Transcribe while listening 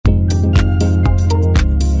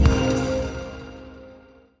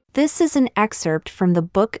This is an excerpt from the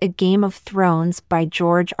book A Game of Thrones by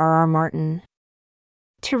George R.R. Martin.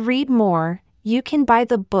 To read more, you can buy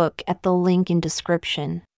the book at the link in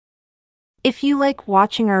description. If you like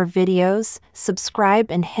watching our videos,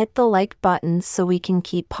 subscribe and hit the like button so we can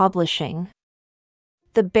keep publishing.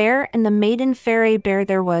 The Bear and the Maiden FairA. Bear.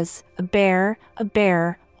 There was a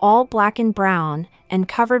bear, all black and brown, and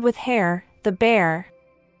covered with hair, the bear.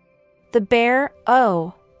 The bear,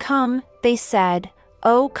 oh, come, they said,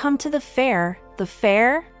 oh, come to the fair. The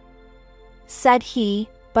fair? Said he,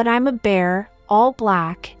 but I'm a bear, all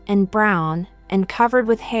black and brown, and covered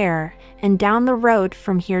with hair, and down the road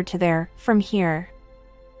from here to there, from here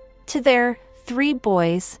to there, 3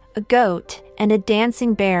 boys, a goat, and a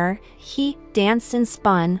dancing bear. He danced and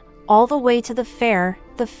spun, all the way to the fair,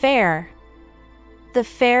 the fair. The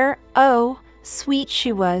fair, oh, sweet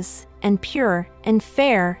she was, and pure, and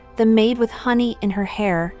fair, the maid with honey in her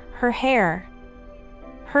hair, her hair.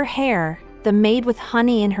 Her hair, the maid with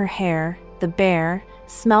honey in her hair, the bear,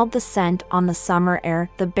 smelled the scent on the summer air,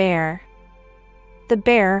 the bear. The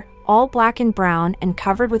bear, all black and brown and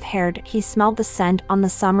covered with hair, he smelled the scent on the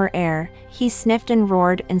summer air, he sniffed and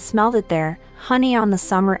roared and smelled it there, honey on the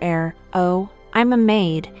summer air. Oh, I'm a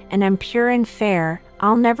maid, and I'm pure and fair,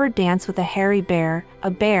 I'll never dance with a hairy bear, a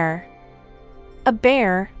bear. A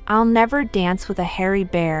bear, I'll never dance with a hairy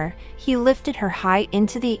bear. He lifted her high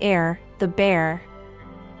into the air, the bear.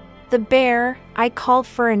 The bear, I called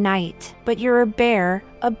for a night, but you're a bear,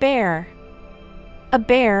 a bear. A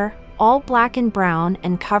bear, all black and brown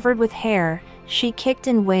and covered with hair, she kicked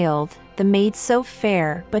and wailed, the maid so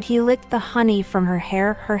fair, but he licked the honey from her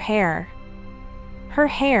hair, her hair. Her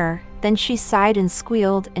hair, then she sighed and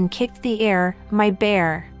squealed and kicked the air, my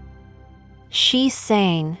bear. She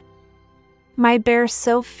sang, my bear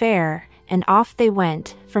so fair, and off they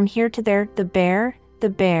went, from here to there, the bear,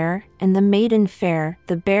 and the maiden fair,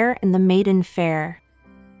 the bear and the maiden fair.